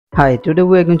Hi, today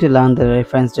we are going to learn the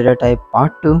reference data type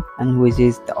part 2, and which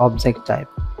is the object type.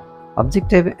 Object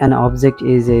type: an object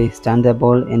is a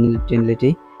standable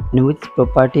entity in which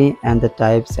property and the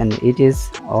types, and it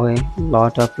is a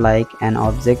lot of like an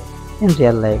object in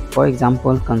real life. For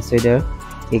example, consider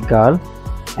a girl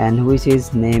and which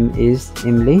his name is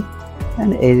Emily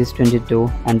and age is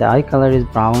 22 and the eye color is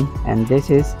brown, and this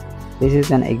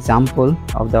is an example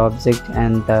of the object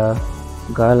and the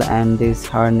girl, and this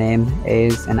her name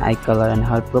is an eye color and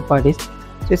her properties.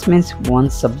 So this means one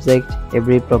subject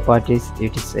every properties,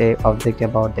 it is a object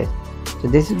about it. So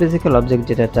this is basically object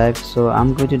data type. So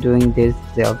I'm going to doing this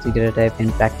the object data type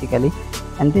in practically,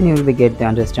 and then you will be get to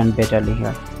understand betterly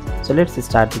here. So let's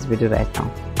start this video right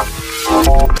now.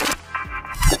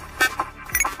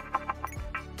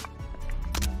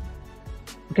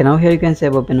 Okay, now here you can say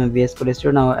I've opened my VS Code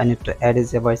Studio. Now I need to add a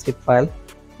Javascript file,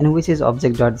 and which is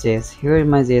object.js. Here in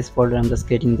my JS folder I'm just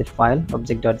creating that file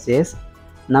object.js.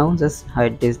 Now just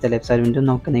hide this the left side window.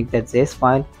 Now connect that JS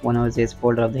file on our JS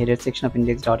folder of the header section of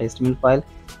index.html file.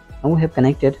 Now we have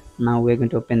connected. Now we are going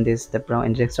to open this the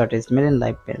index.html in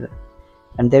live browser,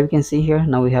 and there we can see here.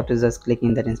 Now we have to just click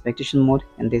in that inspection mode,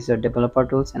 and this is your developer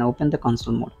tools, and open the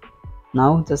console mode.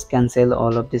 Now just cancel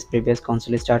all of this previous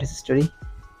console start history.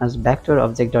 Now back to our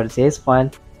object.js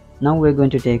file. Now we're going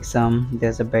to take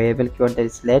there's a variable keyword that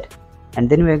is let, and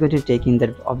then we're going to take in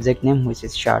the object name which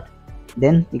is short,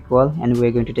 then equal, and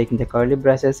we're going to take in the curly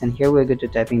braces, and here we're going to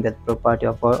type in that property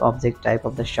of our object type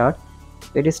of the short. So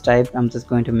it is type, I'm just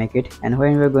going to make it, and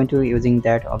when we're going to using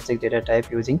that object data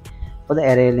type using for the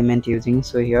array element using,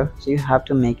 so here so you have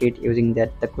to make it using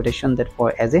that the quotation that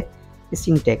for as a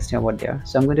string text over there.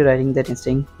 So I'm going to writing that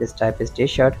string, this type is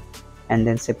t-shirt, and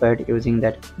then separate using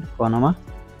that comma,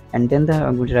 and then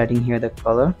I'm going to writing here the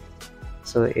color,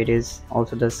 so it is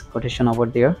also this quotation over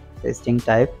there, the string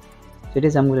type, so it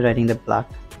is I'm going to writing the black.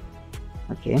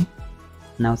 Okay,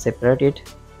 now separate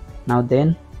it. Now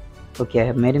then okay, I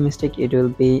have made a mistake, it will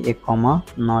be a comma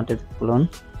not a colon,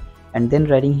 and then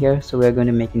writing here, so we are going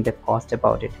to making the cost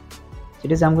about it. So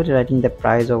it is I'm going to writing the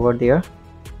price over there,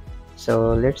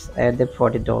 so let's add the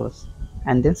 $40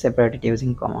 and then separate it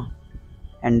using comma,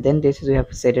 and then this is we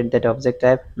have set it that object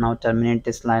type. Now terminate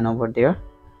this line over there,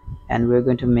 and we're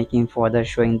going to making further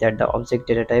showing that the object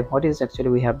data type what is actually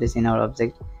we have this in our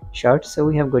object short. So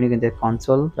we have going to get the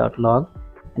console.log,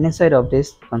 and inside of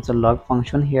this console log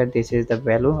function here, this is the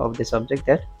value of this object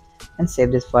that, and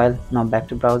save this file. Now back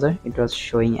to browser, it was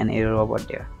showing an error over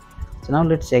there. So now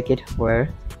let's check it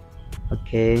where.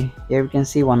 Okay, here we can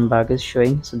see one bug is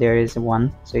showing, so there is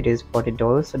one, so it is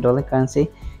 $40. So dollar currency,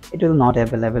 it will not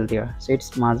available there, so it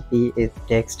must be a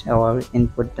text or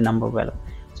input the number value.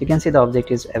 So you can see the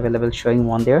object is available showing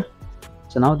one there.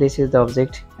 So now this is the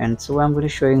object, and so I'm going to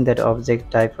showing that object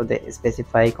type for the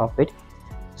specific of it.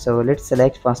 So let's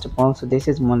select first of all, so this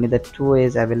is only the two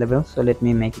ways available, so let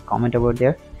me make a comment over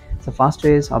there. So first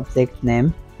way is object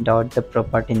name dot the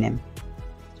property name.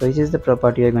 So this is the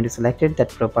property you're going to select it, that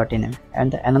property name,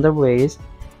 and another way is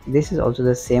this is also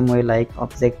the same way like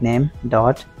object name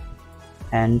dot,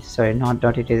 and sorry not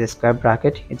dot, it is a square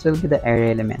bracket, it will be the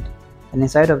array element, and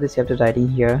inside of this you have to writing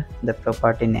here the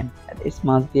property name, and it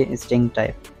must be a string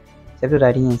type. So you have to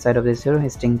writing inside of this here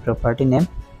string property name,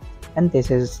 and this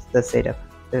is the setup.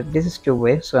 So this is two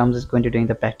ways, so I'm just going to doing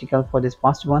the practical for this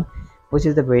first one, which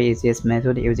is the very easiest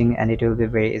method using, and it will be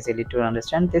very easily to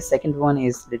understand. This second one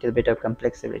is little bit of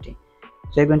complexity,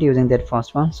 so we're going to using that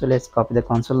first one. So let's copy the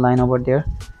console line over there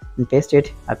and paste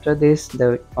it. After this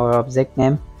our object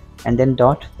name, and then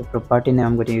dot the property name,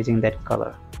 I'm going to using that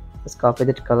color. Let's copy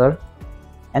that color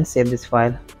and save this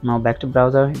file. Now back to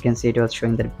browser, you can see it was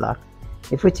showing that black.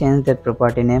 If we change that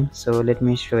property name, so let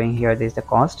me showing here this the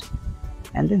cost,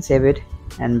 and then save it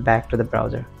and back to the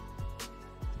browser,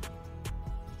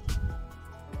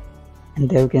 and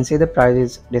there you can see the price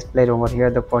is displayed over here,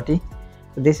 the 40.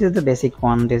 So this is the basic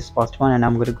one, this first one, and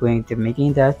I'm going to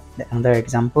making that another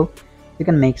example. You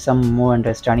can make some more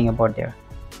understanding about there.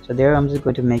 So there I'm just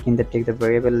going to making the take the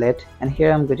variable let, and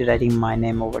here I'm going to writing my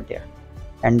name over there,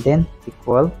 and then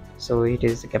equal, so it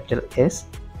is a capital S,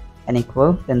 and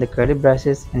equal, then the curly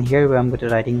braces, and here where I'm going to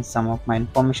writing some of my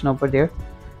information over there.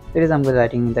 There is I'm going to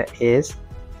writing the S,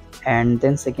 and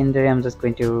then secondary I'm just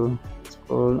going to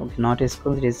school, okay, not a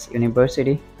school, it is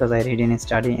university, because I read in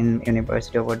study in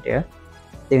university over there,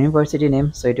 the university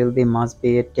name, so it will be must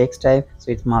be a text type,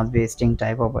 so it must be a string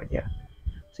type over there.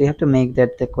 So you have to make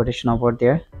that the quotation over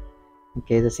there,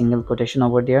 okay, the single quotation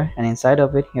over there, and inside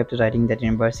of it you have to writing that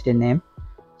university name.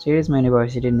 So here is my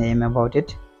university name about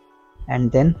it, and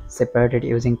then separate it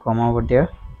using comma over there.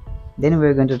 Then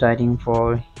we're going to writing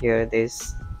for here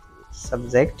this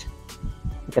subject,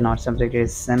 Okay, not subject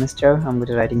is semester. I'm going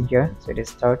to write in here, so it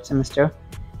is third semester.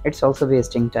 It's also be a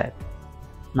string type.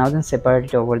 Now then separate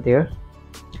it over there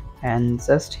and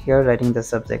just here writing the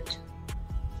subject,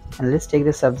 and let's take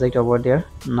the subject over there.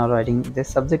 Now writing this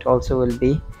subject also will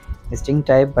be a string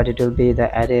type, but it will be the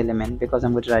array element because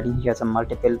I'm going to writing here some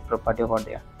multiple property over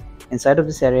there. Inside of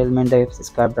this array element, the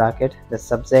square bracket, the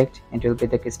subject, it will be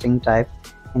the string type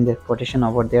in the quotation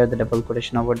over there, the double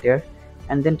quotation over there,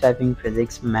 and then typing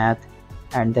physics, math,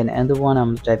 and then another one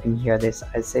I'm typing here this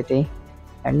ICT,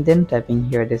 and then typing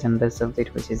here this another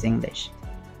subject which is English.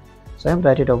 So I've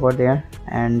write it over there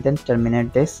and then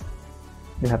terminate this.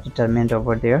 You have to terminate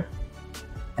over there,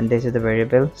 and this is the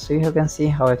variable. So you can see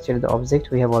how actually the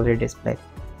object we have already displayed.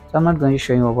 So I'm not going to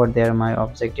show you over there my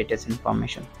object details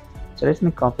information. So let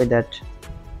me copy that,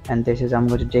 and this is I'm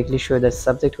going to directly show the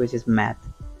subject which is math.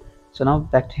 So now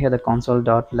back to here the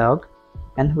console.log,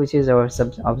 and which is our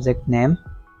object name.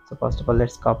 So first of all,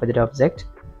 let's copy that object,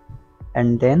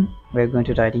 and then we're going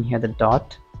to write in here the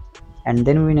dot, and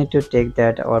then we need to take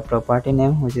that our property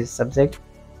name which is subject,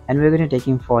 and we're going to take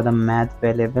in for the math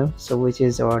variable, so which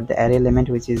is or the array element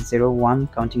which is 0 1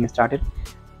 counting started.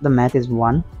 The math is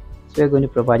 1, so we're going to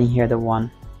provide in here the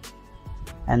 1,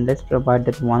 and let's provide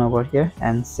that 1 over here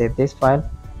and save this file.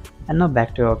 And now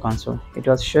back to our console, it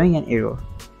was showing an error.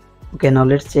 Okay, now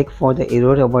let's check for the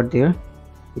error over there.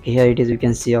 Okay, here it is. You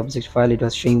can see object file, it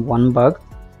was showing one bug.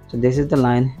 So this is the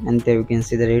line, and there you can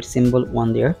see the red symbol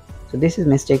 1 there. So this is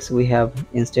mistakes we have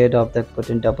instead of the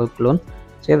double clone.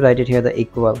 So we have write it here the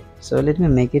equal. So let me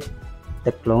make it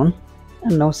the clone,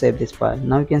 and now save this file.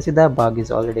 Now you can see the bug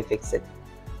is already fixed.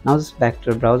 Now just back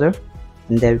to the browser,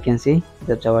 and there you can see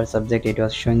that our subject, it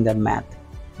was showing the math,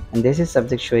 and this is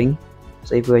subject showing.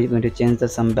 So if we are going to change the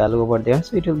some value over there,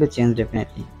 so it will be changed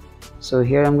definitely. So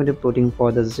here I'm going to put in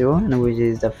for the 0, and which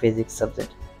is the physics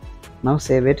subject. Now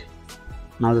save it.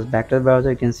 Now just back to the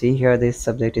browser, you can see here this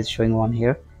subject is showing on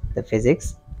here the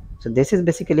physics. So this is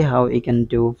basically how you can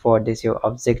do for this your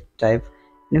object type.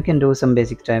 You can do some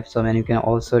basic types, and you can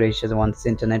also research on this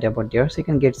internet about there, so you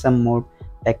can get some more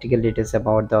practical details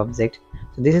about the object.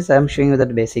 So this is I'm showing you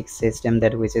that basic system,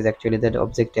 that which is actually that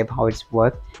object type, how it's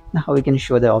work, and how we can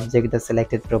show the object the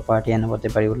selected property and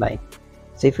whatever you like.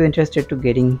 So if you're interested to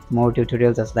getting more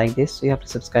tutorials just like this, so you have to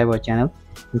subscribe our channel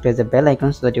and press the bell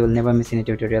icon so that you will never miss any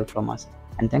tutorial from us.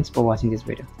 And thanks for watching this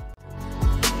video.